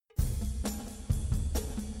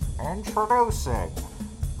Introducing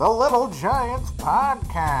the Little Giants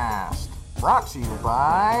Podcast, brought to you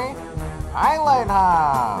by Highlight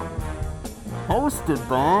Hub, hosted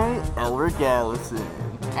by Elmer Gallison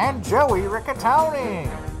and Joey Riccatoni.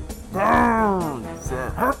 Down,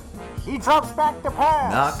 said Hup. He drops back to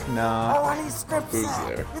pass. Knock, knock. Oh, and he strips Who's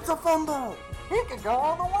it. there? It's a fumble. He could go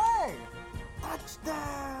all the way.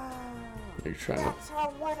 Touchdown. Are you trying That's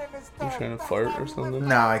how winning is done. You trying to fart or something?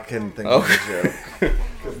 No, I couldn't think of a joke.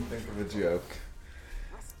 Couldn't think of a joke.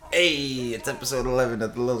 Hey, it's episode 11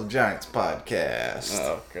 of the Little Giants Podcast.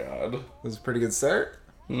 Oh, God. That was a pretty good start.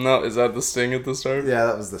 No, is that the sting at the start? Yeah,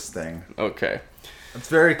 that was the sting. Okay. It's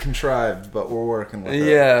very contrived, but we're working with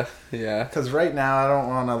it. Yeah. Because right now I don't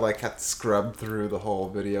want to have to scrub through the whole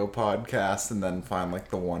video podcast and then find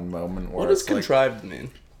the one moment where What does it's contrived mean?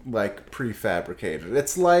 Prefabricated.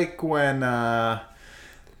 It's like when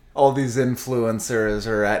all these influencers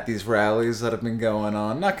are at these rallies that have been going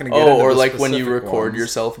on. Not going to get into or the like when you specific record ones.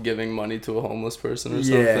 yourself giving money to a homeless person or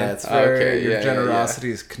something? Yeah, it's very, okay, your yeah, generosity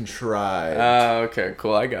is contrived. Okay,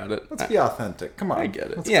 cool, I got it. Let's be authentic. Come on. I get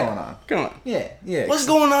it. What's going on? Come on. Yeah. What's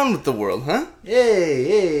going on with the world, huh? Yeah.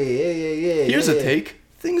 Here's a take.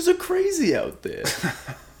 Things are crazy out there.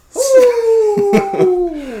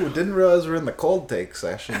 Ooh, didn't realize we're in the cold take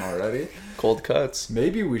session already. Cold cuts.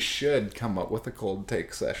 Maybe we should come up with a cold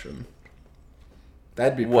take session.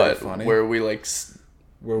 That'd be pretty What? funny. Where we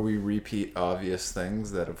Where we repeat obvious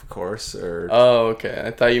things that, of course, are... Oh, okay.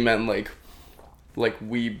 I thought you meant like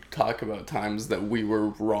we talk about times that we were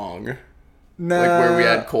wrong. Nah. Like where we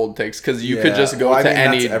had cold takes. Because you could Yeah. just go Well, I to mean,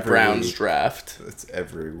 any that's every Browns week. draft. It's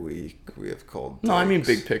every week we have cold takes. No, I mean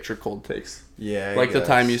big picture cold takes. Yeah, Like the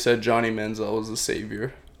time you said Johnny Manziel was a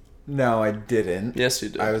savior. No, I didn't. Yes, you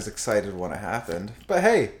did. I was excited when it happened. But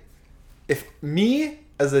hey, if me,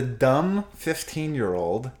 as a dumb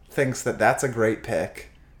 15-year-old, thinks that that's a great pick,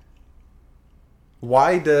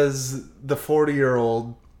 why does the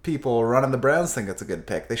 40-year-old people running the Browns think it's a good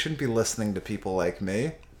pick? They shouldn't be listening to people like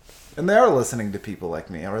me. And they are listening to people like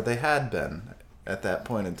me, or they had been at that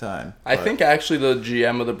point in time. I think actually the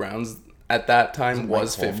GM of the Browns at that time Mike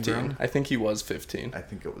was 15. Holmgren? I think he was 15. I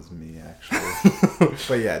think it was me, actually.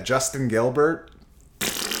 But yeah, Justin Gilbert.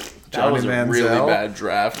 That was a really bad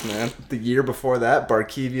draft, man. The year before that,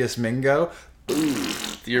 Barkevius Mingo.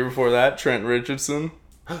 The year before that, Trent Richardson.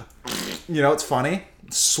 You know, it's funny.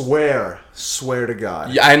 Swear to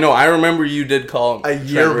God. Yeah, I know. I remember you did call him A Trent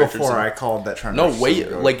year Richardson. before I called that Trent No, Richardson wait. to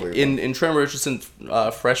go to Like Cleveland. in Trent Richardson's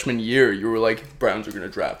freshman year, you were like, Browns are going to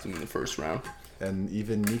draft him in the first round. And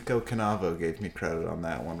even Nico Canavo gave me credit on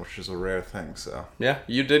that one, which is a rare thing, so. Yeah,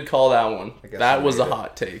 you did call that one. I guess That I was a made it.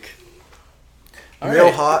 hot take. Real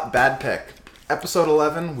right. hot, bad pick. Episode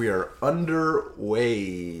 11, we are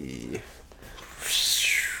underway.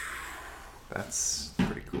 That's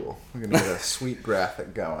pretty cool. We're going to get a sweet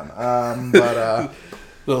graphic going. The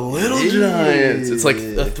Little Giants. It's like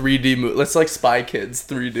a 3D movie. It's like Spy Kids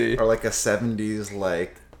 3D. Or like a 70s,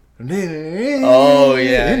 Oh,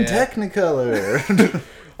 yeah, in yeah. Technicolor.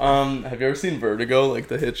 Have you ever seen Vertigo, like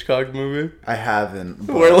the Hitchcock movie? I haven't.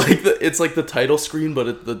 But Where like it's like the title screen,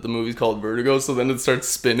 but the movie's called Vertigo, so then it starts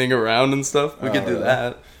spinning around and stuff. We could do really?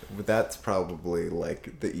 that. That's probably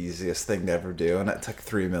like the easiest thing to ever do, and it took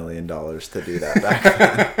 $3 million to do that back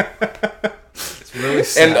then. It's really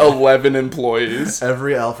sad. And 11 employees.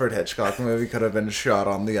 Every Alfred Hitchcock movie could have been shot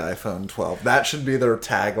on the iPhone 12. That should be their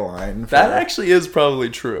tagline. That actually is probably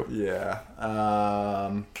true. Yeah.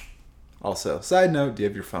 Also, side note, do you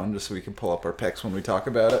have your phone just so we can pull up our picks when we talk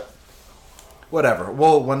about it? Whatever.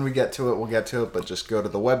 Well, when we get to it, we'll get to it, but just go to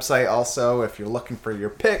the website also. If you're looking for your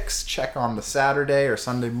picks, check on the Saturday or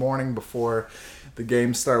Sunday morning before the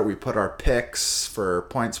games start. We put our picks for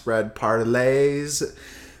point spread parlays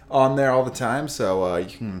on there all the time, so you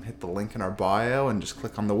can hit the link in our bio and just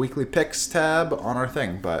click on the weekly picks tab on our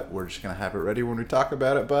thing, but we're just going to have it ready when we talk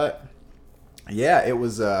about it. But yeah, it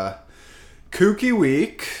was kooky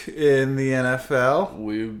week in the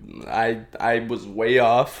NFL. I was way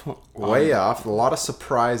off. Way off. A lot of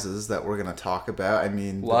surprises that we're going to talk about. I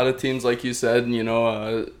mean, A lot of teams, like you said,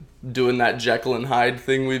 doing that Jekyll and Hyde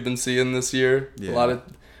thing we've been seeing this year. Yeah. A lot of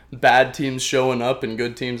bad teams showing up and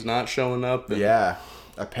good teams not showing up. And yeah.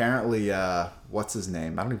 Apparently, what's his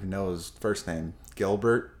name? I don't even know his first name.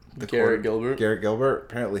 Gilbert? Garrett Gilbert. Garrett Gilbert.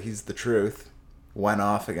 Apparently, he's the truth. Went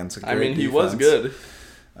off against a great he was defense.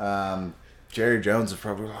 good. Jerry Jones is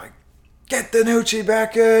probably like, get Danucci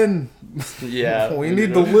back in. Yeah. we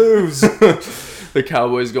need to lose. The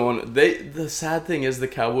Cowboys going... The sad thing is the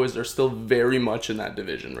Cowboys are still very much in that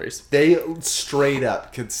division race. They straight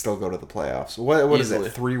up could still go to the playoffs. What is Easily.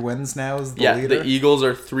 it? 3 wins now is the Yeah, leader? the Eagles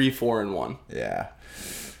are 3-4-1. Yeah.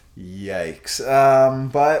 Yikes.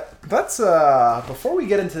 But that's before we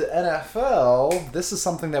get into the NFL, this is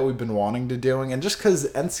something that we've been wanting to doing, and just because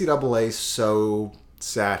NCAA is so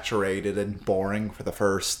saturated and boring for the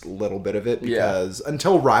first little bit of it, because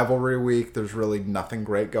until rivalry week, there's really nothing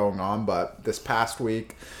great going on. But this past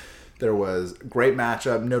week, there was a great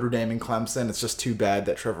matchup, Notre Dame and Clemson. It's just too bad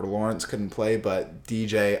that Trevor Lawrence couldn't play, but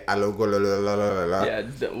DJ I'm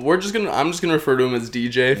just gonna refer to him as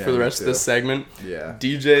DJ for the rest of this segment. Yeah.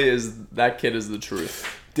 That kid is the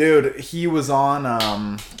truth. Dude, he was on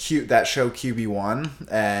that show QB1,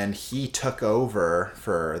 and he took over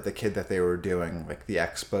for the kid that they were doing like the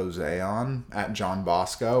expose on at John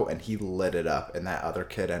Bosco, and he lit it up, and that other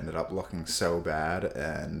kid ended up looking so bad,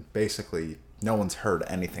 and basically no one's heard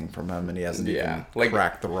anything from him, and he hasn't even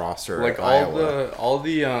cracked the roster. Like all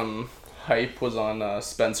the hype was on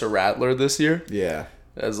Spencer Rattler this year. Yeah.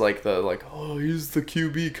 As he's the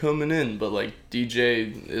QB coming in, but like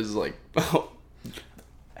DJ is like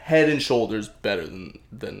head and shoulders better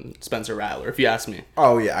than Spencer Rattler, if you ask me.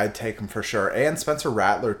 Oh yeah, I'd take him for sure. And Spencer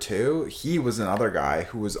Rattler too. He was another guy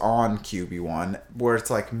who was on QB1 where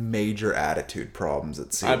it's like major attitude problems.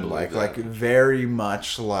 It seemed like very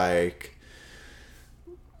much like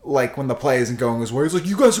when the play isn't going his way, he's like,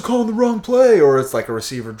 you guys are calling the wrong play, or it's like a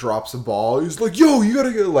receiver drops a ball, he's like, yo, you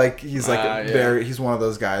gotta go, like, he's like he's one of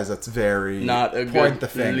those guys that's very not a point good the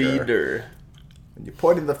finger. leader. When you're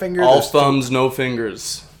pointing the finger, all thumbs, no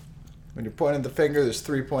fingers. When you're pointing the finger, there's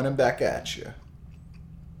 3 pointing back at you,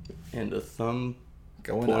 and a thumb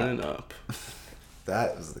pointing up.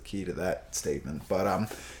 That is the key to that statement. But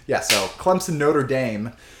so Clemson Notre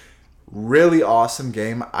Dame. Really awesome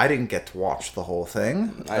game. I didn't get to watch the whole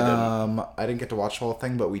thing. I didn't get to watch the whole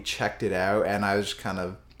thing, but we checked it out, and I was just kind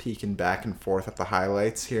of peeking back and forth at the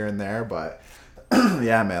highlights here and there. But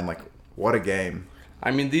yeah, man, like, what a game.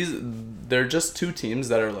 I mean, they're just two teams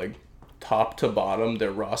that are like top to bottom.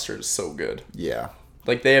 Their roster is so good. Yeah.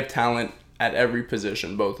 Like, they have talent at every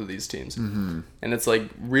position, both of these teams. Mm-hmm. And it's like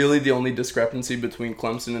really the only discrepancy between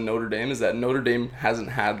Clemson and Notre Dame is that Notre Dame hasn't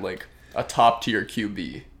had like a top tier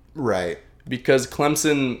QB. Right. Because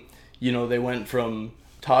Clemson, they went from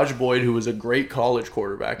Taj Boyd, who was a great college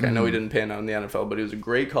quarterback. Mm-hmm. I know he didn't pan out in the NFL, but he was a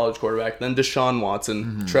great college quarterback. Then Deshaun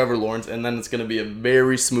Watson, Trevor Lawrence, and then it's going to be a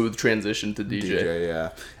very smooth transition to DJ. Yeah.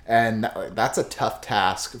 And that's a tough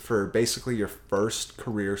task for basically your first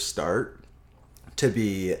career start to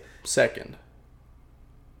be... Second.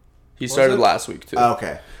 He started last week, too.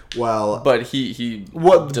 Okay. Well, but he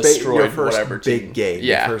destroyed your first whatever big team. game.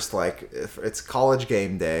 Yeah. Your first, if it's college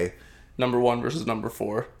game day. Number 1 versus number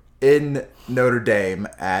 4. In Notre Dame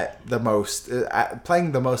at the most,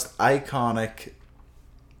 playing the most iconic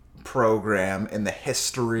program in the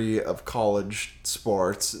history of college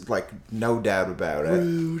sports, like, no doubt about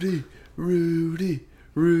it. Rudy.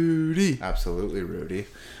 Absolutely, Rudy.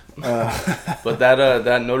 But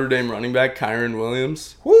that Notre Dame running back, Kyron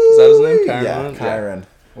Williams, is that his name? Kyron. Yeah.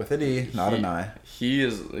 With an E, not an I. He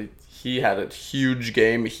had a huge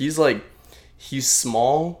game. He's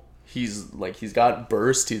small. He's got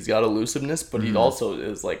burst. He's got elusiveness, but he also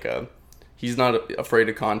is he's not afraid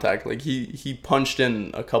of contact. Like he punched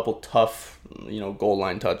in a couple tough, goal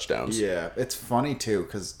line touchdowns. Yeah, it's funny too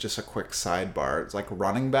because just a quick sidebar. It's like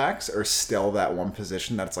running backs are still that one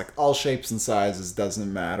position that's like all shapes and sizes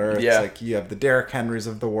doesn't matter. It's like you have the Derrick Henrys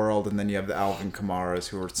of the world, and then you have the Alvin Kamaras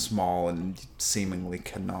who are small and seemingly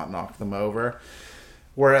cannot knock them over.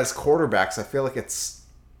 Whereas quarterbacks, I feel like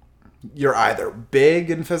you're either big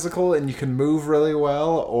and physical and you can move really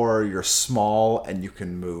well, or you're small and you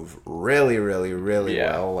can move really, really, really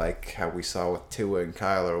well, like how we saw with Tua and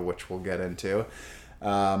Kyler, which we'll get into.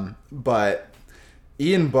 But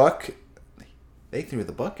Ian Book, they threw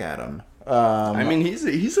the book at him. I mean,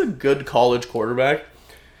 he's a good college quarterback.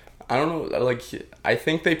 I don't know, I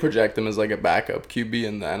think they project him as a backup QB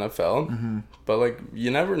in the NFL, but you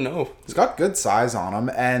never know. He's got good size on him,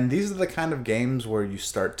 and these are the kind of games where you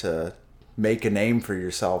start to make a name for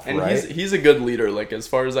yourself, and right? He's a good leader. As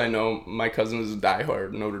far as I know, my cousin is a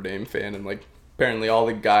diehard Notre Dame fan, and apparently all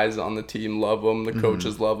the guys on the team love him, the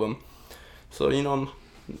coaches love him. So,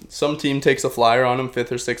 some team takes a flyer on him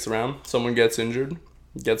 5th or 6th round, someone gets injured,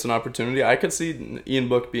 gets an opportunity. I could see Ian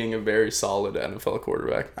Book being a very solid NFL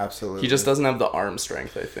quarterback. Absolutely. He just doesn't have the arm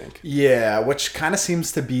strength, I think. Yeah, which kind of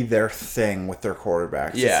seems to be their thing with their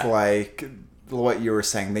quarterbacks. Yeah. It's like what you were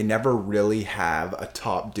saying. They never really have a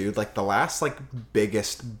top dude. The last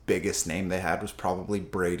biggest name they had was probably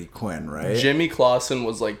Brady Quinn, right? Jimmy Clausen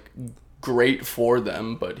was great for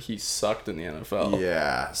them, but he sucked in the NFL.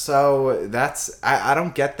 Yeah. So that's I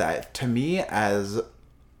don't get that. To me, as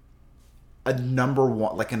a number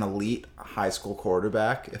one, like an elite high school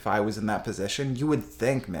quarterback, if I was in that position, you would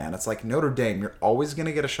think, man, it's like Notre Dame, you're always going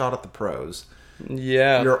to get a shot at the pros.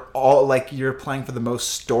 Yeah. You're playing for the most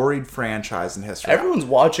storied franchise in history. Everyone's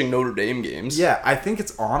watching Notre Dame games. Yeah, I think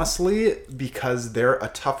it's honestly because they're a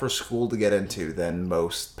tougher school to get into than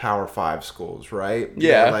most Power 5 schools, right?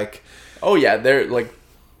 Yeah. They're they're like,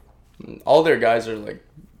 all their guys are like,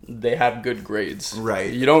 they have good grades.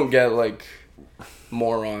 Right. You don't get like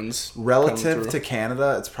morons. Relative to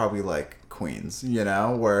Canada, it's probably like Queens,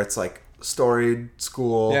 where it's like storied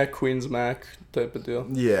school. Yeah, Queens Mac type of deal.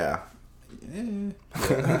 Yeah. A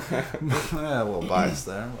little biased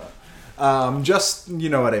there. But, just, you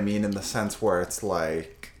know what I mean, in the sense where it's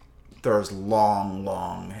like there's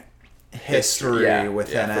long history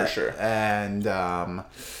within it. For sure. And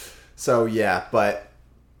but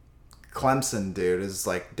Clemson, dude, is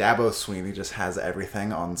like Dabo Swinney just has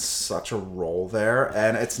everything on such a roll there.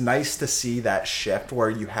 And it's nice to see that shift where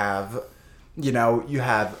you have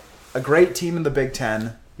a great team in the Big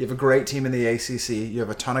Ten. You have a great team in the ACC. You have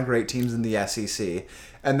a ton of great teams in the SEC.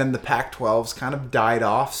 And then the Pac-12's kind of died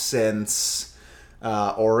off since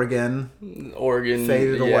Oregon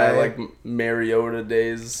faded away. Like Mariota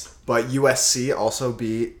days. But USC also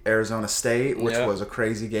beat Arizona State, which was a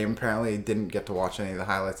crazy game. Apparently, didn't get to watch any of the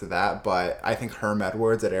highlights of that. But I think Herm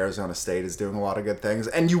Edwards at Arizona State is doing a lot of good things.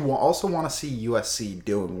 And you also want to see USC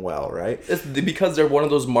doing well, right? It's because they're one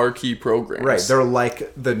of those marquee programs. Right. They're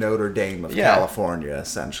like the Notre Dame of California,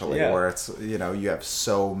 essentially, where it's, you have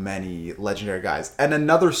so many legendary guys. And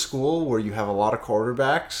another school where you have a lot of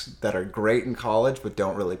quarterbacks that are great in college but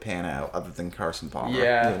don't really pan out other than Carson Palmer.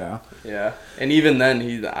 Yeah. Yeah. And even then,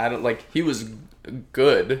 he was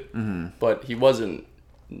good, but he wasn't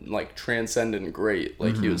like transcendent great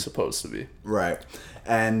like he was supposed to be. Right.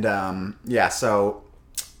 And so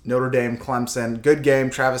Notre Dame, Clemson, good game.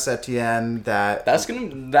 Travis Etienne. That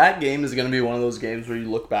game is gonna be one of those games where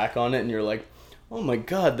you look back on it and you're like, oh my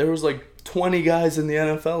god, there was like 20 guys in the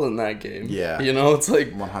NFL in that game. Yeah. It's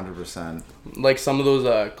like 100%. Like some of those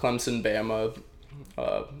Clemson Bama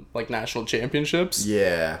like national championships.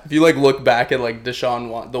 Yeah. If you like look back at like the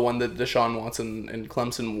one that Deshaun Watson and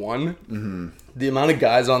Clemson won, the amount of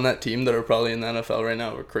guys on that team that are probably in the NFL right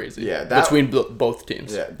now are crazy. Yeah, between both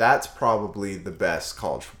teams. Yeah, that's probably the best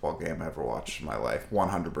college football game I ever watched in my life.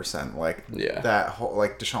 100%. Like that whole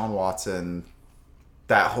Deshaun Watson.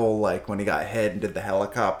 That whole, like, when he got hit and did the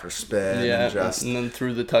helicopter spin. Yeah, and then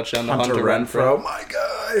threw the touchdown to Hunter Renfrow. My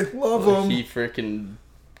guy. Love him. He freaking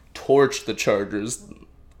torched the Chargers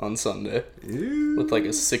on Sunday. Ew. With, like, a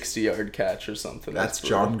 60-yard catch or something. That's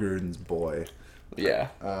John Gruden's boy. Yeah.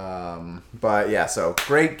 But, yeah, so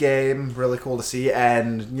great game. Really cool to see.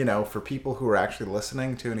 And, for people who are actually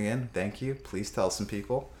listening, tuning in, thank you. Please tell some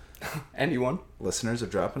people. Anyone. Listeners are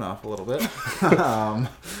dropping off a little bit.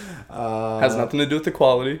 Has nothing to do with the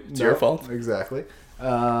quality. It's your fault. Exactly.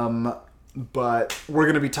 But we're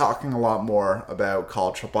going to be talking a lot more about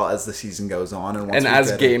college football as the season goes on. And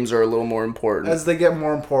as games are a little more important. As they get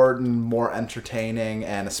more important, more entertaining,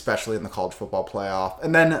 and especially in the college football playoff.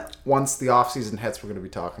 And then once the offseason hits, we're going to be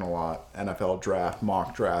talking a lot. NFL draft,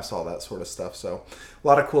 mock drafts, all that sort of stuff. So a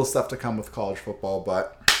lot of cool stuff to come with college football.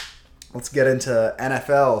 But let's get into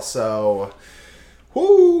NFL. So,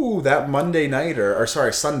 that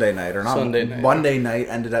Sunday night, Monday night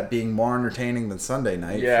ended up being more entertaining than Sunday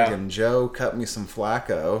night. Yeah. Freaking Joe cut me some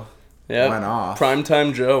Flacco. Yeah. Went off.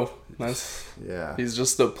 Primetime Joe. Yeah. He's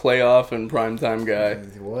just a playoff and primetime guy.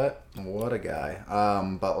 What a guy.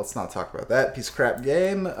 But let's not talk about that piece of crap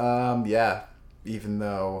game. Even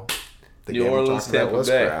though the New game Orleans, we're talking about was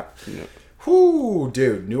Tampa Bay. crap. Yeah.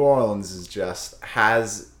 Dude, New Orleans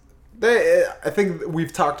I think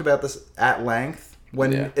we've talked about this at length.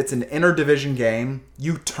 When it's an interdivision game,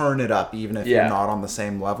 you turn it up even if you're not on the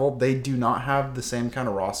same level. They do not have the same kind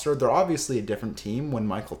of roster. They're obviously a different team when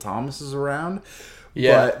Michael Thomas is around.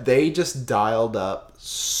 Yeah. But they just dialed up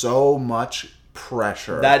so much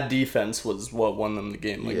pressure. That defense was what won them the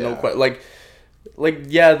game. No question.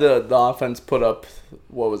 The offense put up,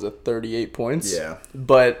 38 points? Yeah.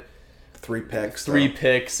 But 3 picks. 3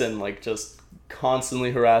 picks and just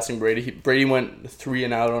constantly harassing Brady. Brady went 3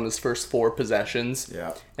 and out on his first 4 possessions.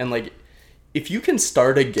 Yeah. And if you can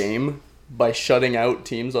start a game by shutting out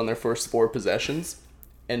teams on their first 4 possessions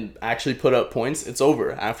and actually put up points, it's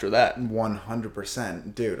over after that.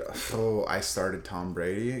 100%. Dude, I started Tom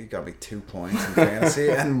Brady. He got me 2 points in fantasy,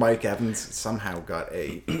 and Mike Evans somehow got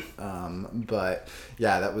 8. But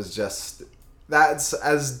yeah, that's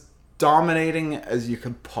as dominating as you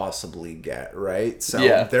could possibly get, right? So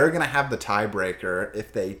they're going to have the tiebreaker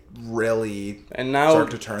if they really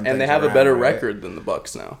start to turn things around. And they have a better record than the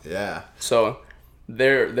Bucks now. Yeah. So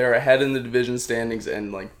they're ahead in the division standings,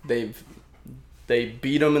 and like they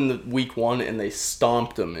beat them in the week 1 and they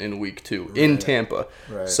stomped them in week 2 in Tampa.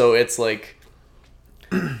 Right. So it's like,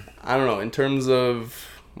 I don't know, in terms of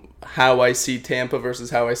how I see Tampa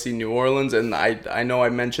versus how I see New Orleans, and I know I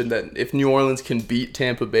mentioned that if New Orleans can beat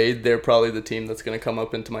Tampa Bay, they're probably the team that's going to come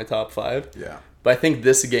up into my top 5. Yeah. But I think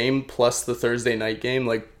this game plus the Thursday night game,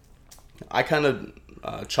 like, I kind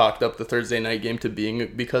of chalked up the Thursday night game to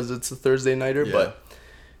being because it's a Thursday nighter, but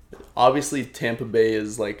obviously Tampa Bay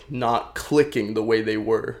is like not clicking the way they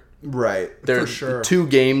were. Right. They're for sure. 2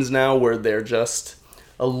 games now where they're just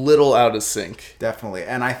a little out of sync. Definitely.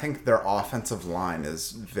 And I think their offensive line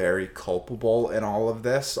is very culpable in all of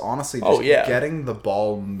this. Honestly, just getting the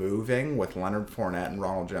ball moving with Leonard Fournette and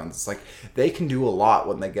Ronald Jones, it's like they can do a lot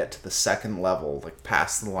when they get to the second level, like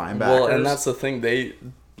past the linebackers. Well, and that's the thing.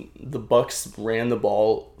 The Bucks ran the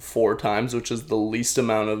ball 4 times, which is the least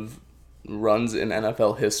amount of runs in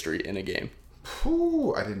NFL history in a game.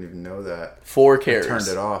 Ooh, I didn't even know that. 4 carries. I turned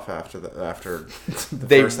it off after the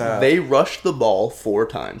first half. They rushed the ball 4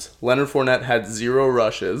 times. Leonard Fournette had 0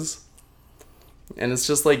 rushes. And it's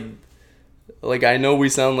just like I know we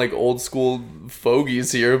sound like old school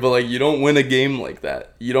fogies here, but like you don't win a game like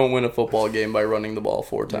that. You don't win a football game by running the ball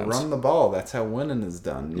 4 times. Run the ball. That's how winning is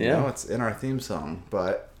done. You know, it's in our theme song.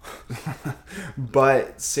 But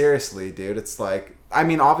seriously, dude, it's like, I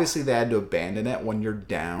mean, obviously they had to abandon it when you're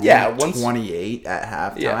down 28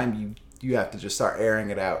 at halftime. Yeah. You have to just start airing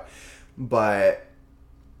it out. But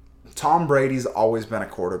Tom Brady's always been a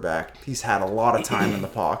quarterback. He's had a lot of time in the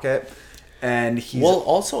pocket. And he's... Well,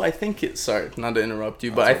 also, I think it's... Sorry, not to interrupt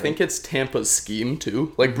you, but I think it's Tampa's scheme,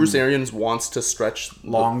 too. Like, Bruce Arians wants to stretch...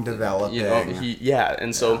 Long developing. You know,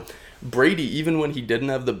 and so Brady, even when he didn't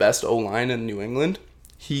have the best O-line in New England...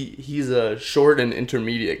 He's a short and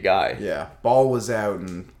intermediate guy. Yeah. Ball was out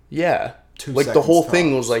and 2 seconds like the whole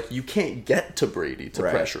thing tops. was like you can't get to Brady to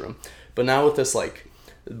pressure him. But now with this like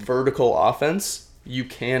vertical offense, you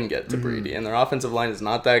can get to Brady, and their offensive line is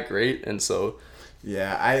not that great, and so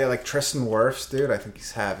I like Tristan Wirfs, dude. I think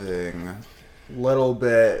he's having a little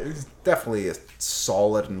bit. He's definitely a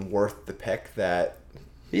solid and worth the pick that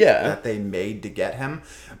they made to get him,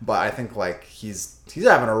 but I think like he's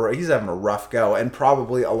having a rough go, and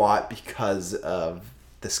probably a lot because of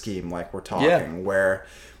the scheme, like we're talking, where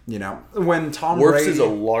you know when Tom Wirfs Brady is a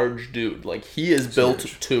large dude, like he is built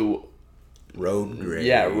to road grade.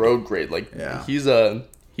 Yeah, road grade. Like he's a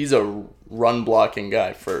run blocking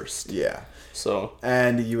guy first. Yeah. So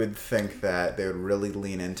and you would think that they would really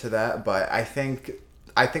lean into that, but I think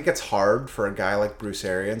it's hard for a guy like Bruce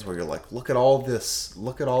Arians where you're like, look at all this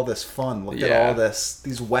fun, look at all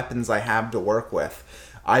these weapons I have to work with.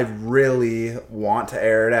 I really want to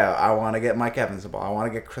air it out. I want to get Mike Evans the ball. I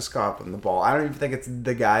want to get Chris Godwin the ball. I don't even think it's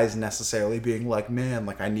the guys necessarily being like, man,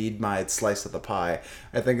 like I need my slice of the pie.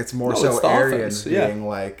 I think it's more so Arians being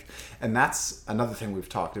like, and that's another thing we've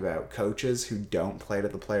talked about. Coaches who don't play to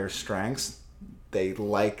the player's strengths, they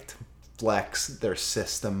like to flex their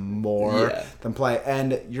system more than play.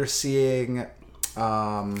 And you're seeing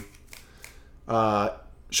Sean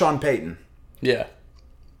Payton. Yeah.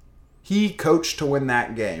 He coached to win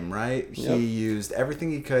that game, right? Yep. He used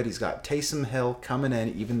everything he could. He's got Taysom Hill coming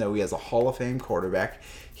in, even though he has a Hall of Fame quarterback.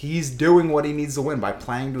 He's doing what he needs to win by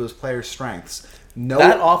playing to his players' strengths.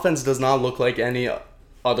 That offense does not look like any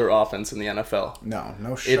other offense in the NFL.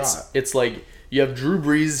 No shot. It's like you have Drew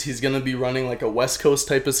Brees. He's going to be running like a West Coast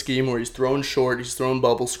type of scheme where he's throwing short, he's throwing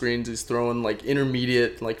bubble screens, he's throwing like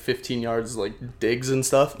intermediate, like 15 yards, like digs and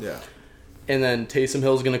stuff. Yeah. And then Taysom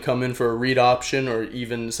Hill's going to come in for a read option, or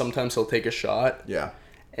even sometimes he'll take a shot. Yeah.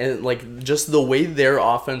 And like just the way their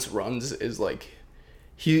offense runs is like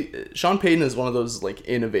Sean Payton is one of those like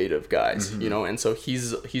innovative guys, you know, and so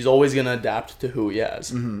he's always going to adapt to who he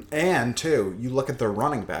has. Mm-hmm. And too, you look at their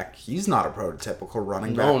running back; he's not a prototypical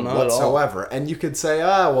running back not whatsoever. At all. And you could say,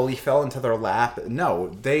 well, he fell into their lap.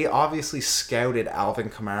 No, they obviously scouted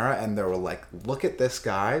Alvin Kamara, and they were like, look at this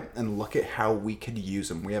guy, and look at how we could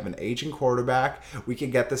use him. We have an aging quarterback. We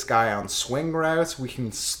could get this guy on swing routes. We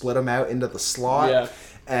can split him out into the slot. Yeah.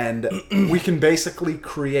 And we can basically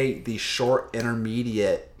create these short,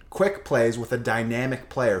 intermediate, quick plays with a dynamic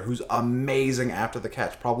player who's amazing after the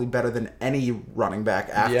catch. Probably better than any running back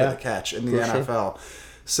after the catch in the NFL. Sure.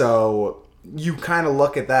 So you kind of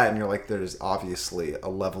look at that and you're like, there's obviously a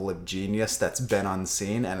level of genius that's been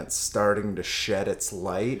unseen, and it's starting to shed its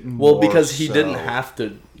light. Well, because he didn't have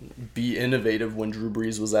to be innovative when Drew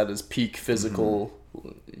Brees was at his peak physical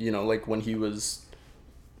like when he was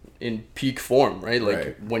in peak form, right?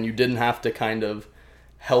 Like when you didn't have to kind of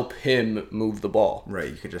help him move the ball. Right,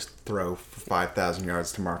 you could just throw for 5,000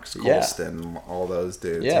 yards to Marcus Colston, all those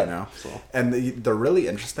dudes, you know? So. And the really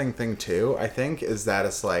interesting thing, too, I think, is that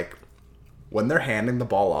it's like, when they're handing the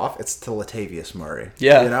ball off, it's to Latavius Murray.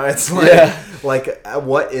 Yeah. You know, it's like,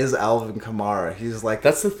 what is Alvin Kamara? He's like...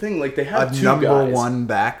 That's the thing, like, they have two number guys. one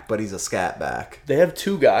back, but he's a scat back. They have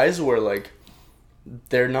two guys where, like,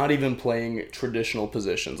 they're not even playing traditional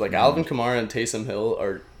positions. Like, Alvin Kamara and Taysom Hill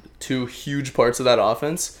are two huge parts of that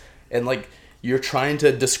offense, and like you're trying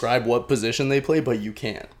to describe what position they play, but you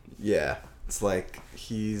can't. Yeah, it's like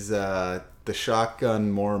he's the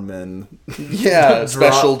shotgun Mormon. Yeah,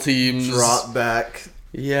 special teams, drop back.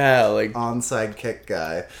 Yeah, like onside kick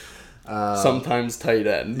guy. Sometimes tight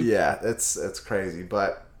end. Yeah, it's crazy,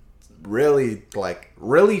 but really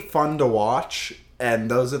fun to watch.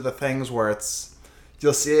 And those are the things where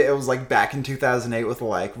you'll see it was like back in 2008 with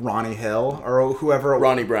like Ronnie Hill or whoever.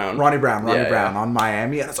 Ronnie Brown on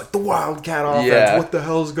Miami. And it's like the Wildcat offense. Yeah. What the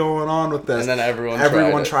hell's going on with this? And then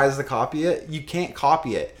everyone tries to copy it. You can't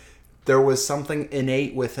copy it. There was something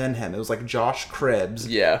innate within him. It was like Josh Cribbs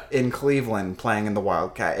in Cleveland playing in the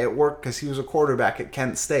Wildcat. It worked because he was a quarterback at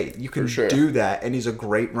Kent State. You can do that, and he's a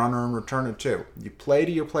great runner and returner too. You play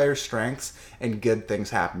to your players' strengths, and good things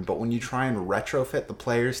happen. But when you try and retrofit the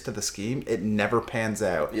players to the scheme, it never pans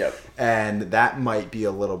out. Yep. And that might be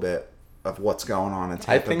a little bit of what's going on in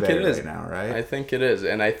Tampa Bay right now, right? I think it is.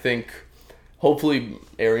 And I think hopefully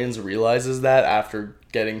Arians realizes that after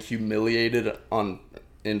getting humiliated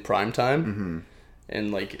in prime time,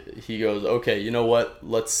 and like he goes, okay, you know what?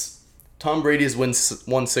 Tom Brady's won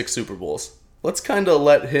 6 Super Bowls. Let's kind of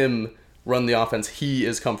let him run the offense he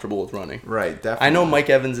is comfortable with running. Right, definitely. I know Mike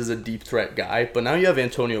Evans is a deep threat guy, but now you have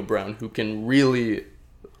Antonio Brown who can really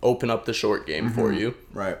open up the short game for you.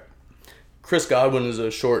 Right. Chris Godwin is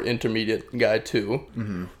a short intermediate guy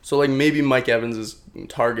too. So like maybe Mike Evans'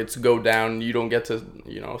 targets go down. You don't get to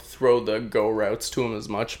throw the go routes to him as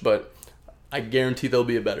much, but I guarantee they'll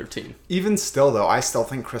be a better team. Even still, though, I still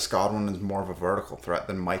think Chris Godwin is more of a vertical threat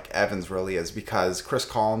than Mike Evans really is, because Chris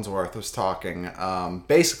Collinsworth was talking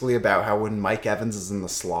basically about how when Mike Evans is in the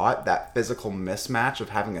slot, that physical mismatch of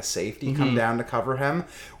having a safety come down to cover him,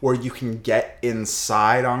 where you can get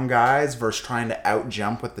inside on guys versus trying to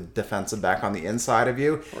out-jump with the defensive back on the inside of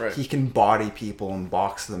you. Right. He can body people and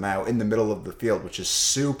box them out in the middle of the field, which is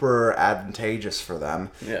super advantageous for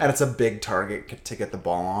them. Yeah. And it's a big target to get the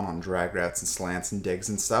ball on drag routes and slants and digs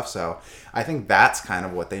and stuff. So I think that's kind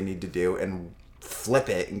of what they need to do and flip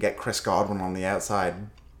it and get Chris Godwin on the outside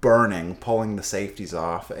burning, pulling the safeties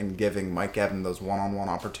off and giving Mike Evans those one-on-one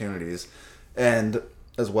opportunities, and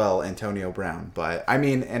as well Antonio Brown. But I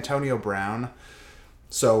mean, Antonio Brown,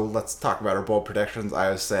 so let's talk about our bold predictions. I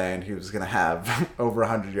was saying he was going to have over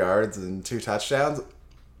 100 yards and 2 touchdowns.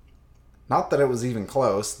 Not that it was even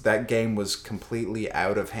close. That game was completely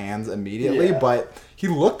out of hands immediately, but he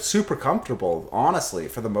looked super comfortable, honestly,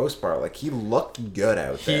 for the most part. Like, he looked good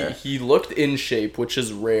out there. He looked in shape, which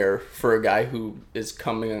is rare for a guy who is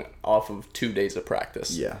coming off of 2 days of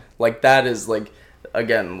practice. Yeah. Like, that is, like,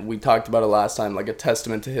 again, we talked about it last time, like a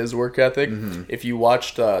testament to his work ethic. If you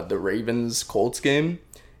watched the Ravens-Colts game,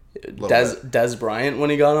 Dez Bryant, when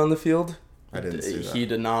he got on the field, I didn't see that. He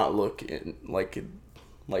did not look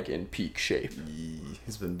like in peak shape.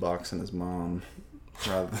 He's been boxing his mom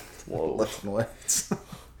rather than lifting weights.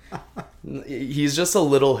 He's just a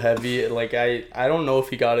little heavy. Like I don't know if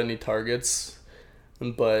he got any targets,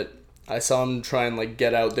 but I saw him try and like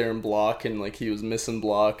get out there and block, and like he was missing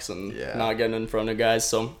blocks and not getting in front of guys.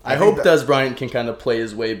 So I hope Dez Bryant can kind of play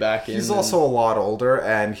his way back in. He's also a lot older,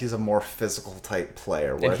 and he's a more physical type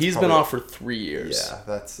player. And he's been off for 3 years. Yeah,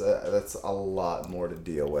 that's a lot more to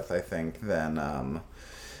deal with, I think, than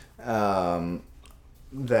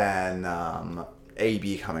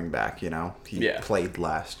AB coming back. He played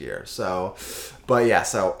last year. So, but yeah,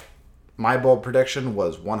 so my bold prediction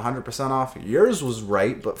was 100% off. Yours was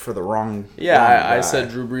right, but for the wrong. Yeah, I said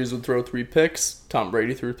Drew Brees would throw 3 picks. Tom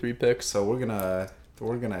Brady threw 3 picks. So we're gonna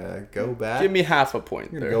go back. Give me half a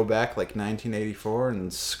point. We're gonna go back like 1984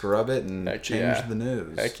 and scrub it and change the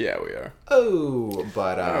news. Heck yeah, we are. Oh,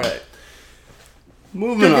 but all right.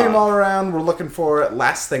 Moving good on. Game all around. We're looking for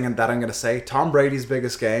last thing that I'm gonna say. Tom Brady's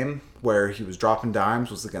biggest game where he was dropping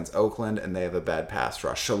dimes was against Oakland, and they have a bad pass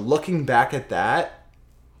rush. So looking back at that.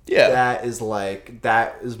 Yeah, that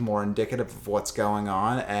is more indicative of what's going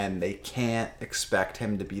on, and they can't expect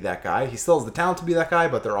him to be that guy. He still has the talent to be that guy,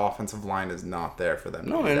 but their offensive line is not there for them.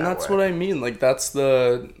 No, and that's what I mean. Like, that's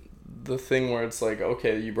the thing where it's like,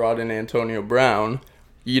 okay, you brought in Antonio Brown,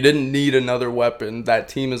 You didn't need another weapon. That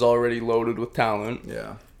team is already loaded with talent.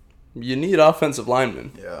 Yeah. You need offensive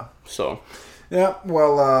linemen. Yeah. So... Yeah,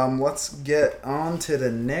 well, let's get on to the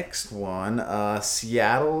next one.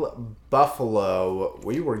 Seattle, Buffalo.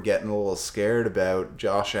 We were getting a little scared about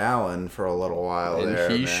Josh Allen for a little while and there.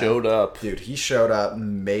 he man. showed up. Dude, he showed up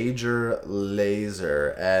major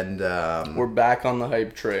laser. And we're back on the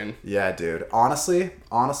hype train. yeah, dude. Honestly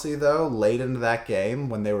though, late into that game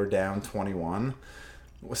when they were down 21,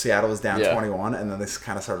 Seattle was down 21, and then they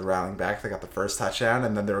kind of started rallying back. They got the first touchdown,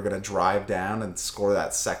 and then they were going to drive down and score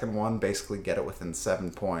that second one, basically get it within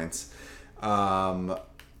 7 points.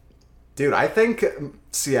 Dude, I think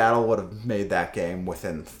Seattle would have made that game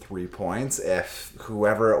within 3 points if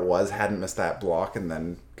whoever it was hadn't missed that block and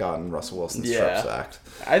then gotten Russell Wilson strip sacked.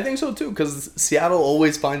 I think so too, because Seattle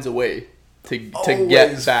always finds a way to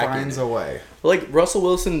get back finds in. a way. Like, Russell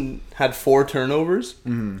Wilson had 4 turnovers,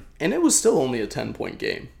 and it was still only a 10-point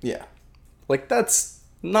game. Yeah. Like, that's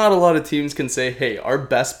not a lot of teams can say, hey, our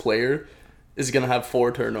best player is going to have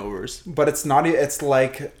 4 turnovers. But it's not. It's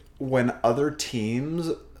like when other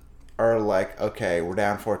teams are like, okay, we're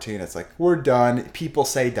down 14. It's like, we're done. People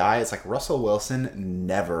say die. It's like Russell Wilson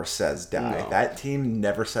never says die. No. That team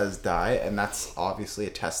never says die, and that's obviously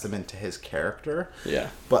a testament to his character. Yeah.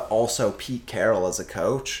 But also Pete Carroll as a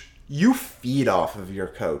coach. You feed off of your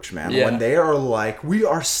coach, man. Yeah. When they are like, we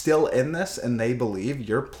are still in this, and they believe,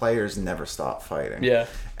 your players never stop fighting. Yeah.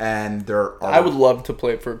 And there are... I would love to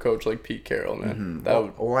play for a coach like Pete Carroll, man.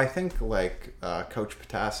 Well, I think, like, Coach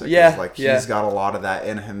Potasic Yeah, is, like, yeah. he's got a lot of that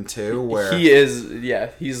in him, too, where... He is,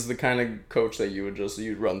 he's the kind of coach that you'd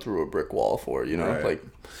run through a brick wall for, you know? Right. Like,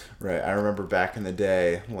 right. I remember back in the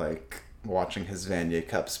day, like, watching his Vanier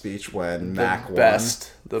Cup speech when Mac won.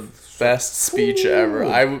 The best speech ever.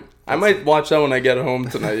 I might watch that when I get home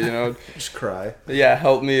tonight, you know? Just cry. Yeah,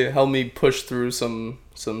 help me push through some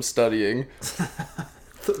studying.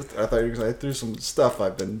 I thought you were going to say, through some stuff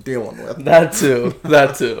I've been dealing with. That too.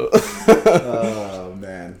 Oh,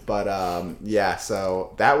 man. But, yeah,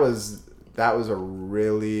 so that was a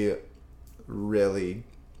really, really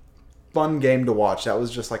fun game to watch. That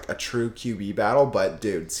was just like a true QB battle. But,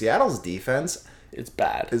 dude, Seattle's defense... It's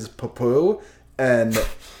bad. ...is poo-poo. And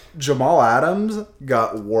Jamal Adams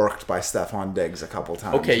got worked by Stephon Diggs a couple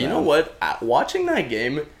times. Okay, you know what? Watching that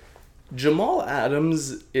game, Jamal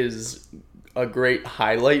Adams is a great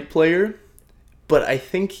highlight player, but I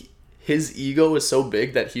think his ego is so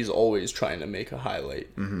big that he's always trying to make a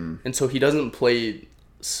highlight. Mm-hmm. And so he doesn't play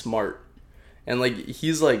smart. And, like,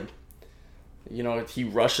 he's, like, you know, he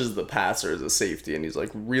rushes the passer as a safety, and he's, like,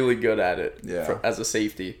 really good at it as a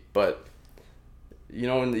safety. But, you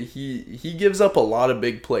know, and he gives up a lot of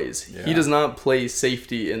big plays. Yeah. He does not play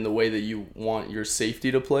safety in the way that you want your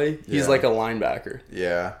safety to play. He's like a linebacker.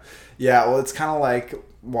 Yeah. Yeah, well, it's kind of like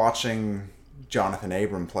watching Jonathan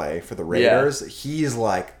Abram play for the Raiders. Yeah. He's,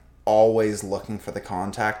 like, always looking for the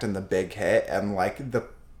contact and the big hit, and, like,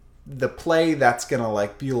 the play that's going to,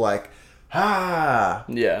 like, be like,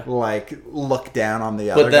 like, look down on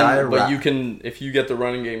the other guy. But you can, if you get the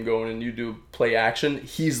running game going and you do play action,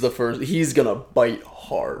 he's going to bite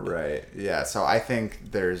hard. Right. Yeah, so I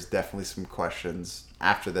think there's definitely some questions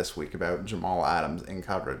after this week about Jamal Adams in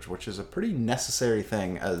coverage, which is a pretty necessary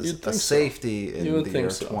thing as a safety in the year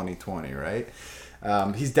 2020, right?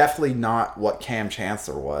 He's definitely not what Cam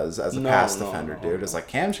Chancellor was as a pass defender, dude. It's like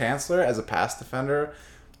Cam Chancellor as a pass defender,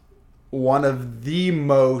 one of the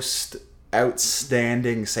most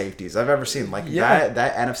outstanding safeties I've ever seen. Like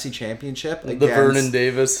that NFC Championship against, the Vernon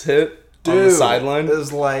Davis hit on the sideline. It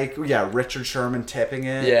was like Richard Sherman tipping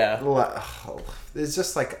it. Yeah. It's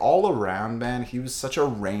just like all around, man. He was such a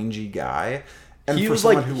rangy guy, and he for was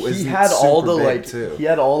someone like who he had all the big too. He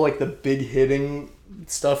had all like the big hitting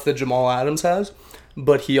stuff that Jamal Adams has,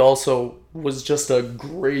 but he also was just a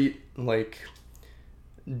great like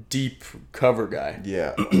deep cover guy.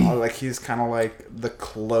 Yeah, like he's kind of like the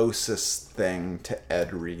closest thing to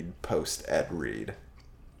Ed Reed post Ed Reed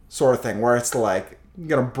sort of thing, where it's like, you're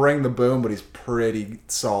gonna bring the boom, but he's pretty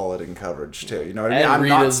solid in coverage too. You know what I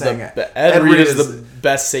mean? Ed Reed is the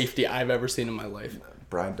best safety I've ever seen in my life.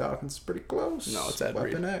 Brian Dawkins is pretty close. No, it's Ed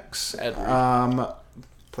Reed. Weapon X. Ed Reed.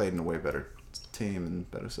 Played in a way better team and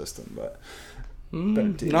better system, but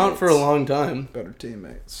better teammates. Not for a long time. Better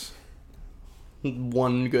teammates.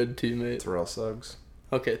 One good teammate. Terrell Suggs.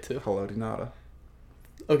 Okay, 2. Hello, Dinata.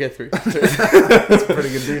 Okay, 3. That's a pretty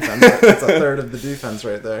good defense. That's a third of the defense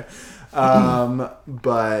right there.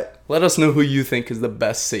 But let us know who you think is the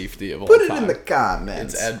best safety of all time. Put it in the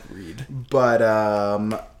comments. It's Ed Reed. But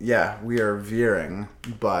yeah, we are veering.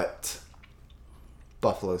 But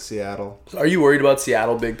Buffalo, Seattle. Are you worried about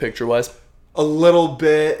Seattle big picture wise? a little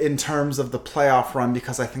bit in terms of the playoff run,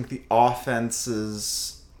 because I think the offense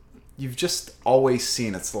is... You've just always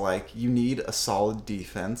seen it's like you need a solid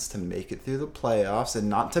defense to make it through the playoffs and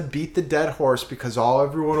not to beat the dead horse, because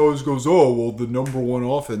everyone always goes, oh, well, the number one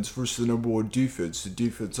offense versus the number one defense. The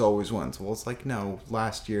defense always wins. Well, it's like, no,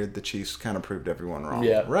 last year the Chiefs kind of proved everyone wrong.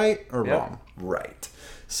 Yeah. Right or wrong? Right.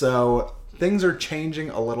 So things are changing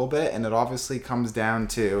a little bit, and it obviously comes down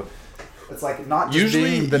to... It's like not just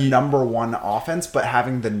being the number one offense, but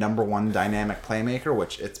having the number one dynamic playmaker,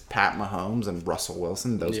 which it's Pat Mahomes and Russell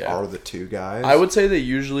Wilson. Those are the two guys. I would say that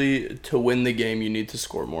usually to win the game, you need to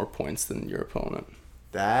score more points than your opponent.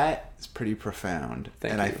 That is pretty profound.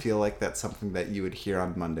 Thank you. I feel like that's something that you would hear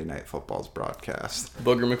on Monday Night Football's broadcast.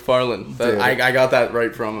 Booger McFarland. I got that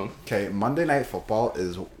right from him. Okay, Monday Night Football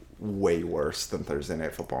is way worse than Thursday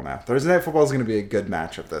Night Football now. Thursday Night Football is going to be a good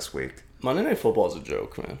matchup this week. Monday Night Football is a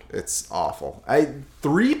joke, man. It's awful.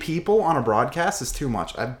 3 people on a broadcast is too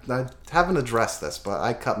much. I haven't addressed this, but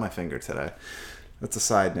I cut my finger today. That's a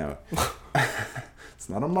side note. It's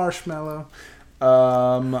not a marshmallow.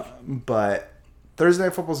 But Thursday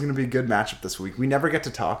Night Football is going to be a good matchup this week. We never get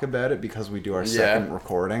to talk about it because we do our second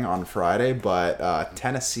recording on Friday, but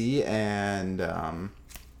Tennessee and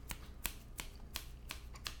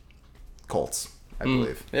Colts, I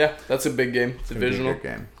believe. Yeah, that's a big game. Divisional.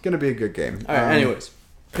 Gonna be a good game. All right, anyways.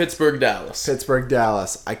 Pittsburgh,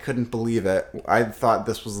 Dallas. I couldn't believe it. I thought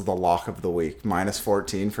this was the lock of the week.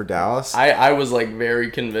 -14 for Dallas. I was like very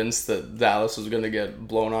convinced that Dallas was going to get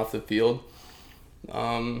blown off the field.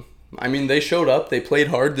 I mean, they showed up. They played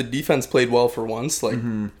hard. The defense played well for once. Like,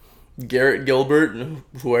 Garrett Gilbert,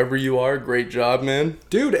 whoever you are, great job, man.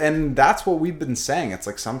 Dude, and that's what we've been saying. It's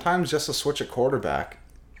like sometimes just a switch at quarterback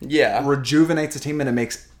rejuvenates a team, and it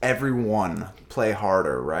makes everyone play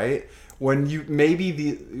harder, right? When you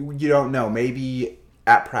you don't know, maybe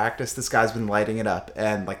at practice this guy's been lighting it up,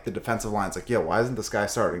 and like the defensive line's like, yo, why isn't this guy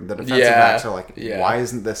starting? The defensive backs are like, why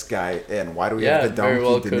isn't this guy in? Why do we have the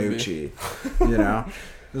donkey Danucci? You know,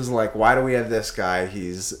 this is like, why do we have this guy?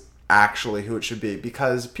 He's actually who it should be,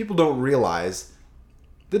 because people don't realize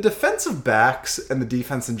the defensive backs and the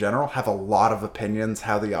defense in general have a lot of opinions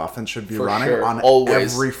how the offense should be running on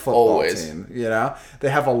every football team. You know, they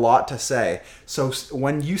have a lot to say. So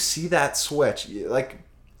when you see that switch, like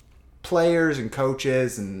players and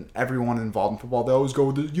coaches and everyone involved in football, they always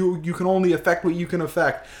go, you can only affect what you can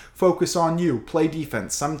affect. Focus on you. Play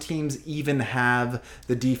defense. Some teams even have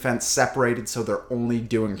the defense separated so they're only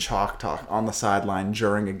doing chalk talk on the sideline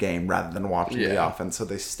during a game rather than watching the offense. So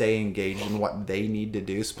they stay engaged in what they need to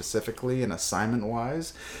do specifically and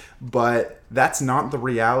assignment-wise. But that's not the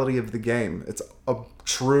reality of the game. It's a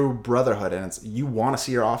true brotherhood, and you want to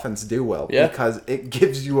see your offense do well because it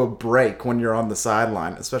gives you a break when you're on the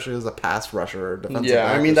sideline, especially as a pass rusher or defensive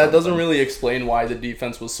back. I mean, that doesn't really explain why the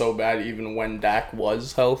defense was so bad even when Dak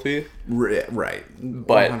was healthy. Right.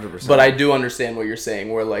 100%. But I do understand what you're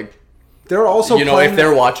saying, where like, they're also if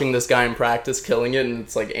they're watching this guy in practice killing it, and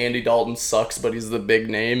it's like Andy Dalton sucks, but he's the big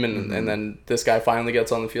name, and then this guy finally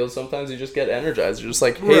gets on the field, sometimes you just get energized. You're just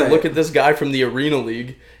like, hey, look at this guy from the Arena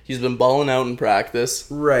League. He's been balling out in practice.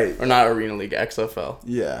 Right. Or not Arena League, XFL.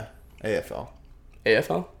 Yeah. AFL.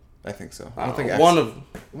 AFL? I think so. I don't think one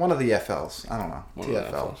of the FLs. I don't know.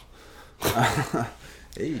 TFL.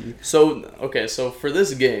 Hey. So for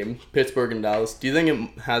this game, Pittsburgh and Dallas, do you think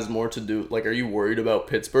it has more to do, like, are you worried about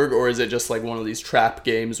Pittsburgh, or is it just like one of these trap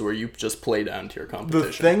games where you just play down to your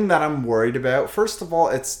competition? The thing that I'm worried about, first of all,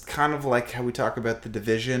 it's kind of like how we talk about the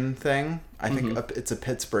division thing. I think it's a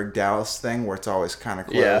Pittsburgh-Dallas thing where it's always kind of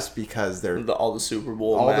close because they're... all the Super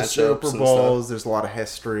Bowl all the matchups Super Bowls, there's a lot of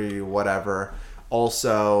history, whatever.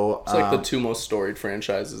 Also, it's like the two most storied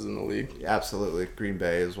franchises in the league. Absolutely, Green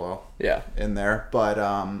Bay as well. Yeah, in there, but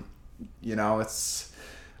it's.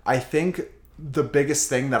 I think the biggest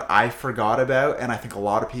thing that I forgot about, and I think a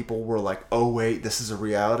lot of people were like, "Oh wait, this is a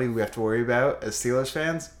reality we have to worry about." As Steelers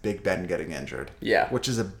fans, Big Ben getting injured. Yeah, which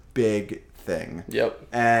is a big thing. Yep,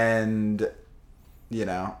 and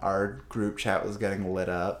our group chat was getting lit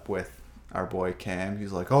up with our boy Cam.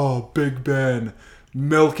 He's like, "Oh, Big Ben."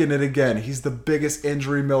 Milking it again. He's the biggest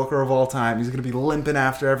injury milker of all time. He's going to be limping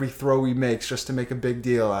after every throw he makes just to make a big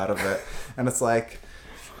deal out of it. And it's like,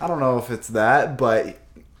 I don't know if it's that, but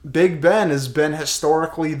Big Ben has been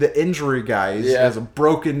historically the injury guy. He has a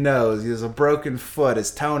broken nose. He has a broken foot. His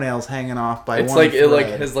toenails hanging off by one thread.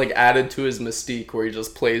 It has added to his mystique where he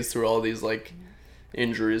just plays through all these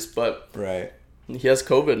injuries. But he has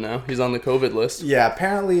COVID now. He's on the COVID list. Yeah,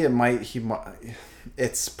 apparently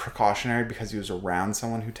it's precautionary because he was around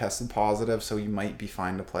someone who tested positive, so he might be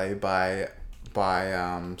fine to play by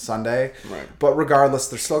Sunday. Right. But regardless,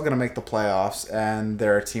 they're still going to make the playoffs, and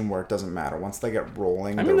they're a team where it doesn't matter. Once they get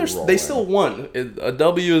rolling, they still won. A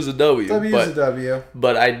W is a W. W is a W.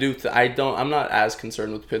 But I'm not as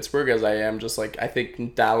concerned with Pittsburgh as I am just like, I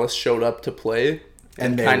think Dallas showed up to play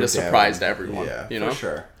and kind of surprised everyone. Yeah, you know?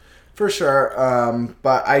 For sure.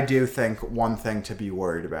 But I do think one thing to be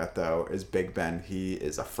worried about, though, is Big Ben. He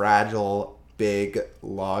is a fragile, big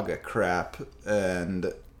log of crap,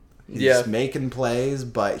 and he's making plays,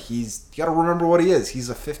 but you got to remember what he is. He's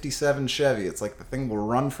a 57 Chevy. It's like the thing will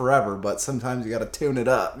run forever, but sometimes you got to tune it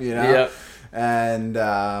up, you know? Yeah. And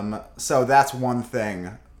so that's one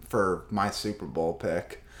thing for my Super Bowl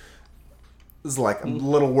pick. It's like I'm a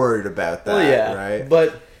little worried about that, right?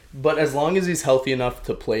 But as long as he's healthy enough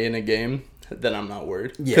to play in a game, then I'm not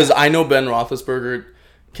worried. Yeah. Because I know Ben Roethlisberger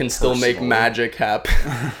can still make magic happen.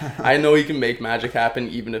 I know he can make magic happen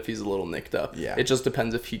even if he's a little nicked up. Yeah. It just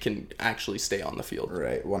depends if he can actually stay on the field.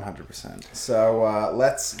 Right, 100%. So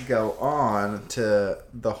let's go on to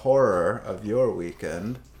the horror of your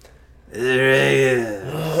weekend.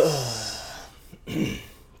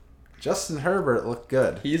 Justin Herbert looked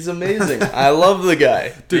good. He's amazing. I love the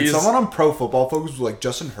guy. Dude, someone on Pro Football Focus was like,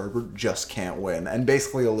 Justin Herbert just can't win. And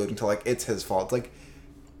basically alluding to, like, it's his fault. It's like,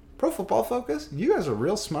 Pro Football Focus, you guys are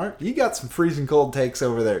real smart. You got some freezing cold takes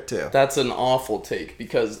over there, too. That's an awful take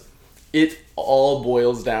because it all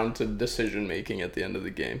boils down to decision-making at the end of the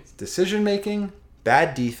game. Decision-making,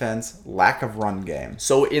 bad defense, lack of run game.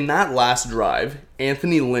 So in that last drive,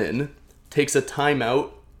 Anthony Lynn takes a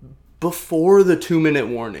timeout before the 2-minute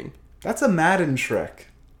warning. That's a Madden trick.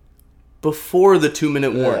 Before the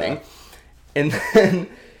 2-minute warning. And then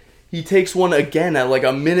he takes one again at like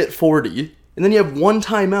a minute 40. And then you have one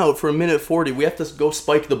timeout for a minute 40. We have to go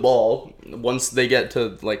spike the ball once they get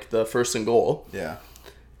to like the 1st and goal. Yeah.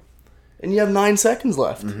 And you have 9 seconds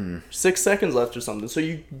left. 6 seconds left or something.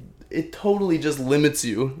 So it totally just limits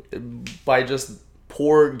you by just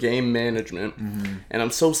poor game management. And I'm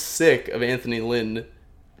so sick of Anthony Lynn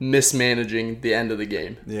mismanaging the end of the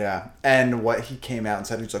game. Yeah. And what he came out and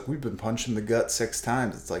said, he's like, we've been punched in the gut 6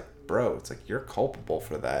 times. It's like, bro, it's like you're culpable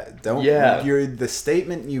for that. The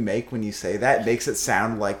statement you make when you say that makes it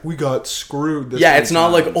sound like we got screwed. It's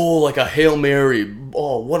not like, oh, like a Hail Mary.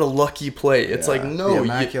 Oh, what a lucky play. It's like, no. The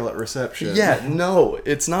immaculate reception. Yeah, no.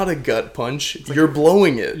 It's not a gut punch. You're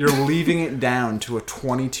blowing it. You're leaving it down to a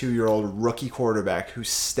 22-year-old rookie quarterback who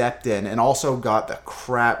stepped in and also got the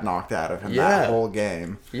crap knocked out of him that whole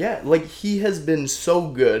game. Yeah, like he has been so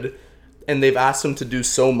good. And they've asked him to do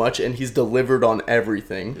so much, and he's delivered on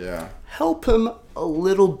everything. Yeah. Help him a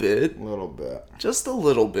little bit. Just a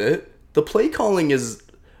little bit. The play calling is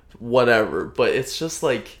whatever, but it's just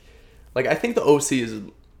like I think the OC is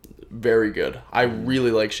very good. I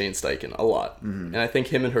really like Shane Steichen a lot. And I think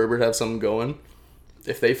him and Herbert have something going.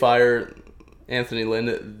 If they fire Anthony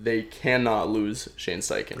Lynn, they cannot lose Shane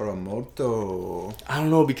Steichen. Promoto. I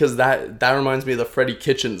don't know, because that reminds me of the Freddie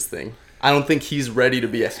Kitchens thing. I don't think he's ready to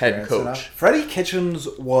be a head coach. Freddie Kitchens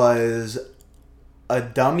was a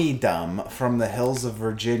dummy-dumb from the hills of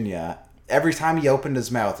Virginia. Every time he opened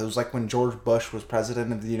his mouth, it was like when George Bush was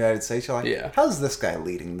president of the United States. You're like, how's this guy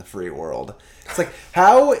leading the free world? It's like,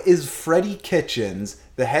 how is Freddie Kitchens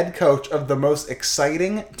the head coach of the most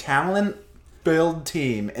exciting, talent-filled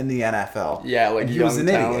team in the NFL? Yeah, like he was an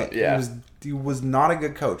talent, idiot. Yeah. He was not a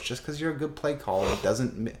good coach. Just because you're a good play caller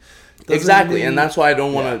doesn't exactly, mean, and that's why I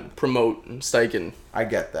don't want to promote Steichen. I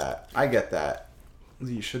get that.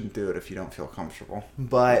 You shouldn't do it if you don't feel comfortable.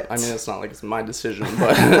 But I mean, it's not like it's my decision,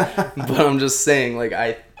 but but I'm just saying, like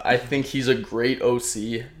I think he's a great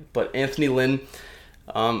OC. But Anthony Lynn,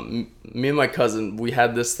 me and my cousin, we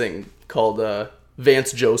had this thing called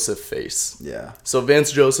Vance Joseph face. Yeah. So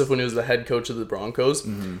Vance Joseph, when he was the head coach of the Broncos,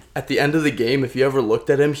 at the end of the game, if you ever looked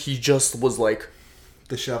at him, he just was like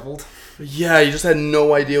disheveled. Yeah, he just had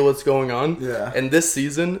no idea what's going on. Yeah. And this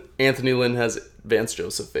season, Anthony Lynn has Vance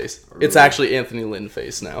Joseph face. Really? It's actually Anthony Lynn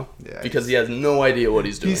face now. Yeah. Because he has no idea what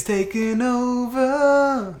he's doing. He's taking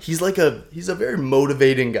over. He's a very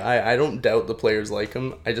motivating guy. I don't doubt the players like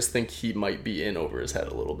him. I just think he might be in over his head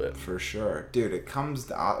a little bit. For sure. Dude, it comes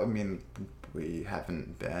to, I mean, we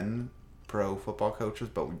haven't been pro football coaches,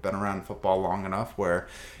 but we've been around football long enough where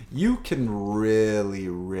you can really,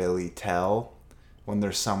 really tell when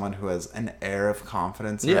there's someone who has an air of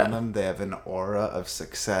confidence around them. They have an aura of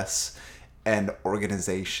success and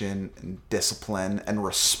organization and discipline and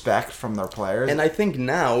respect from their players. And I think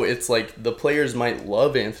now it's like the players might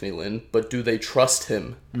love Anthony Lynn, but do they trust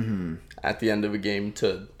him at the end of a game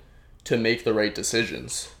to make the right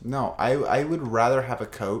decisions? No, I would rather have a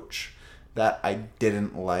coach that I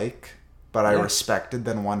didn't like but I respected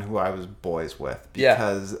than one who I was boys with. Yeah.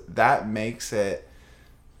 Because that makes it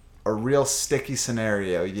a real sticky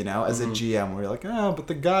scenario, you know, as a GM, where you're like, oh, but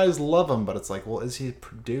the guys love him. But it's like, well, is he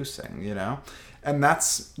producing, you know? And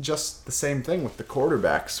that's just the same thing with the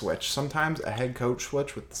quarterback switch. Sometimes a head coach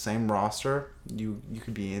switch with the same roster, you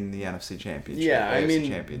could be in the NFC Championship. Yeah, I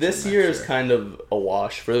mean, this year is kind of a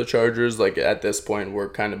wash for the Chargers. Like, at this point, we're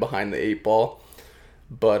kind of behind the 8 ball.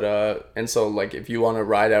 But, and so, like, if you want to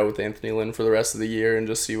ride out with Anthony Lynn for the rest of the year and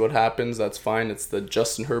just see what happens, that's fine. It's the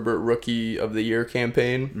Justin Herbert Rookie of the Year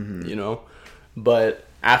campaign, you know? But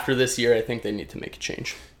after this year, I think they need to make a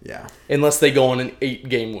change. Yeah. Unless they go on an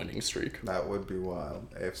 8-game winning streak. That would be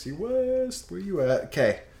wild. AFC West, where you at?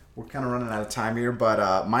 Okay, we're kind of running out of time here,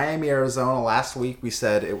 but Miami, Arizona, last week we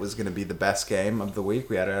said it was going to be the best game of the week.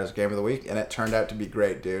 We had it as game of the week, and it turned out to be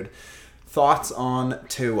great, dude. Thoughts on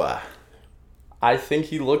Tua? I think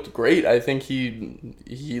he looked great. I think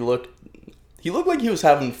he looked like he was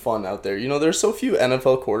having fun out there. You know, there's so few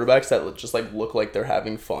NFL quarterbacks that just like look like they're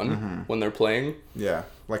having fun when they're playing. Yeah,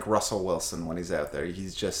 like Russell Wilson when he's out there.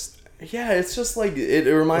 He's just it's just like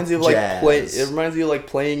it reminds you of like it reminds you of like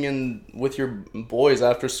playing in with your boys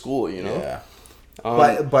after school, you know. Yeah.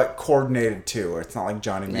 But coordinated too. It's not like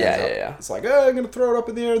Johnny Manziel. Yeah. It's like, I'm gonna throw it up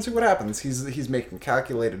in the air and see what happens. He's making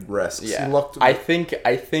calculated risks. Yeah. He looked. I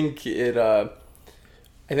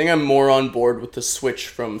think I'm more on board with the switch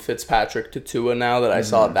from Fitzpatrick to Tua now that I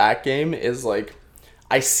saw that game. Is like,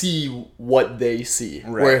 I see what they see.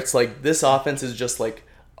 Right. Where it's like, this offense is just like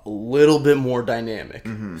a little bit more dynamic.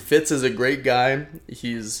 Fitz is a great guy.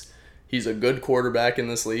 He's a good quarterback in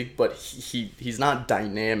this league, but he's not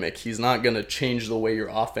dynamic. He's not going to change the way your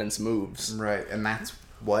offense moves. Right, and that's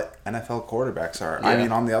what NFL quarterbacks are. Yeah. I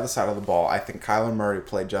mean, on the other side of the ball, I think Kyler Murray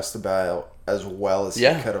played just about as well as he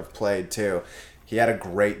could have played too. He had a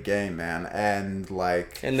great game, man, and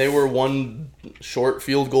they were one short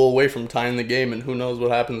field goal away from tying the game, and who knows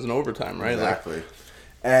what happens in overtime, right? Exactly. Like,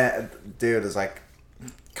 and dude, is like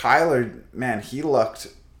Kyler, man, he looked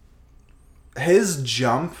his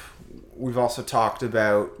jump. We've also talked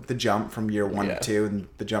about the jump from year 1 to 2 and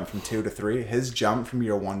the jump from 2 to 3. His jump from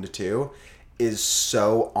year 1 to 2 is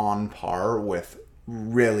so on par with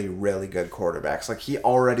really, really good quarterbacks. Like, he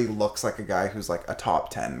already looks like a guy who's like a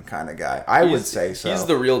top 10 kind of guy. I would say so. He's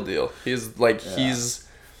the real deal. He's like,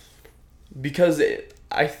 because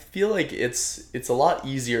I feel like it's a lot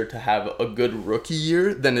easier to have a good rookie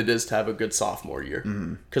year than it is to have a good sophomore year.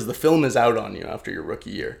 Because the film is out on you after your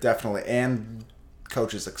rookie year. Definitely. And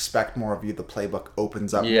coaches expect more of you. The playbook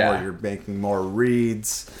opens up more. You're making more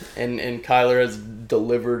reads. And Kyler has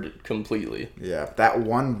delivered completely. Yeah. That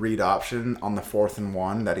one read option on the 4th and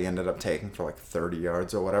 1 that he ended up taking for like 30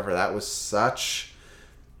 yards or whatever, that was such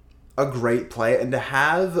a great play. And to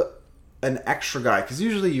have an extra guy, because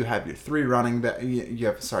usually you have your 3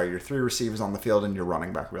 your 3 receivers on the field and your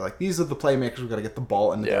running back. We're like, these are the playmakers. We've got to get the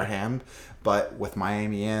ball into their hand. But with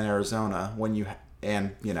Miami and Arizona,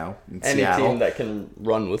 in any Seattle, team that can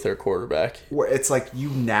run with their quarterback, where it's like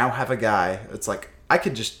you now have a guy. It's like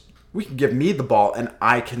we can give me the ball and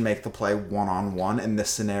I can make the play one-on-one in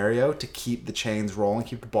this scenario to keep the chains rolling,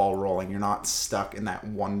 keep the ball rolling. You're not stuck in that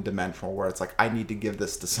one-dimensional where it's like, I need to give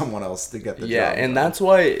this to someone else to get the job. Yeah, and that's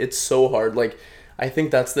why it's so hard. Like, I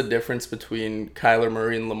think that's the difference between Kyler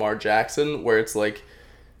Murray and Lamar Jackson, where it's like,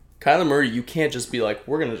 Kyler Murray, you can't just be like,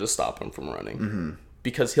 we're going to just stop him from running.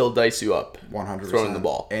 Because he'll dice you up 100%. Throwing the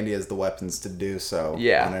ball. And he has the weapons to do so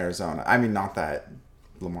on Arizona. I mean, not that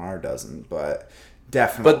Lamar doesn't, but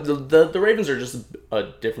definitely. But the Ravens are just a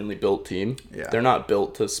differently built team. Yeah. They're not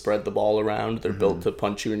built to spread the ball around. They're built to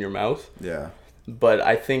punch you in your mouth. Yeah. But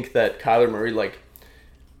I think that Kyler Murray, like,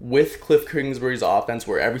 with Cliff Kingsbury's offense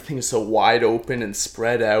where everything is so wide open and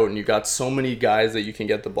spread out and you got so many guys that you can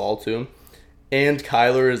get the ball to, and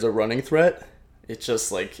Kyler is a running threat, it's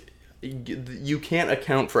just like, you can't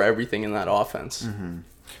account for everything in that offense.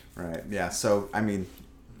 Right. Yeah. So, I mean,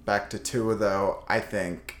 back to Tua, though, I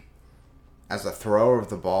think as a thrower of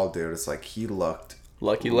the ball, dude, it's like he looked...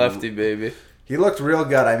 Lucky lefty, baby. He looked real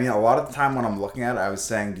good. I mean, a lot of the time when I'm looking at it, I was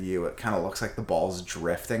saying to you, it kind of looks like the ball's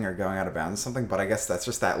drifting or going out of bounds or something, but I guess that's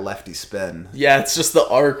just that lefty spin. Yeah, it's just the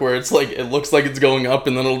arc where it's like, it looks like it's going up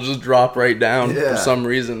and then it'll just drop right down for some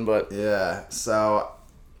reason, but... Yeah, so...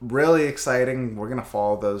 Really exciting. We're gonna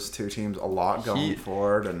follow those two teams a lot going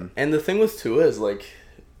forward, and the thing with Tua is like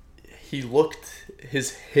his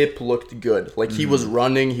hip looked good. Like he was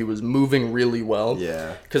running, he was moving really well.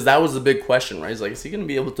 Yeah. Because that was the big question, right? He's like, is he gonna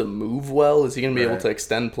be able to move well? Is he gonna be able to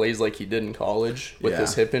extend plays like he did in college with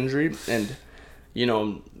his hip injury? And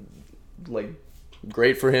like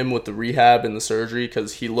great for him with the rehab and the surgery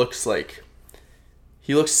because he looks like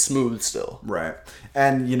he looks smooth still. Right.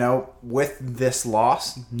 And, with this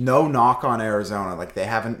loss, no knock on Arizona. Like, they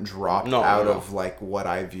haven't dropped of, like, what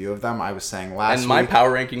I view of them. I was saying last week. And my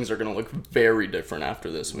power rankings are going to look very different after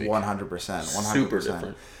this week. 100%. Super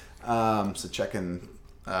different. So check in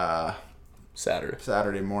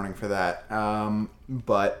Saturday morning for that.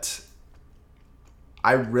 But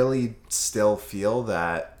I really still feel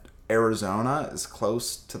that Arizona is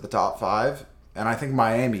close to the top 5. And I think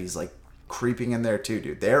Miami's, like, creeping in there too,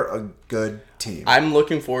 dude. They're a good team. I'm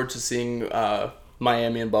looking forward to seeing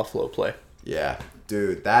Miami and Buffalo play. Yeah,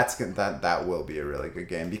 dude, that will be a really good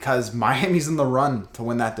game because Miami's in the run to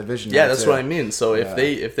win that division. Yeah, that's what I mean. So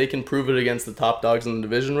if they can prove it against the top dogs in the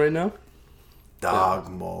division right now, dog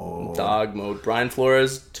mode. Brian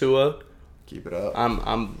Flores, Tua, keep it up.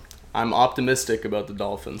 I'm optimistic about the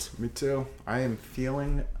Dolphins. Me too. I am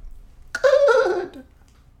feeling good.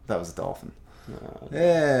 That was a dolphin.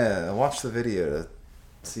 Yeah, watch the video to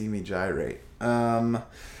see me gyrate. Our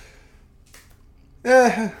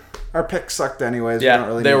picks sucked anyways. Yeah, we don't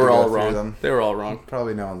really they need were to go all through wrong. Them. They were all wrong.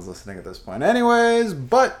 Probably no one's listening at this point anyways,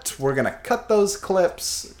 but we're going to cut those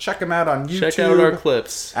clips. Check them out on YouTube. Check out our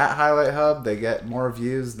clips. At Highlight Hub. They get more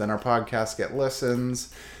views than our podcasts get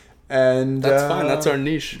listens. And that's fine. That's our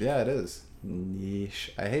niche. Yeah, it is.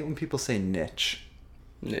 Niche. I hate when people say niche.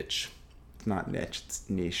 Niche. It's not niche, it's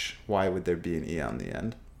niche. Why would there be an E on the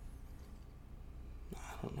end? I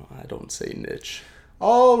don't know. I don't say niche.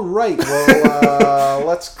 All right. Well,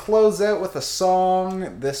 let's close out with a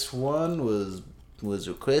song. This one was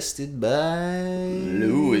requested by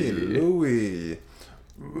Louis.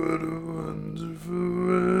 What a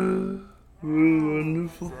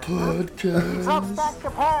wonderful podcast. Drops back to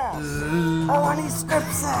pass. Oh, and he strip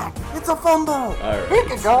sack. It's a fumble. All right. He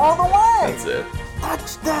can go all the way. That's it.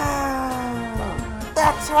 Touchdown.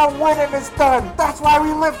 That's how winning is done. That's why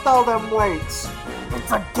we lift all them weights.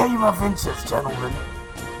 It's a game of inches, gentlemen.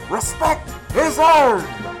 Respect is earned.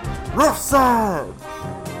 Lift said.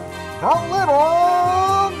 The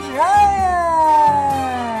Little Giants.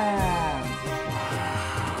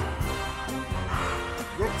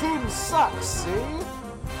 Your team sucks, see?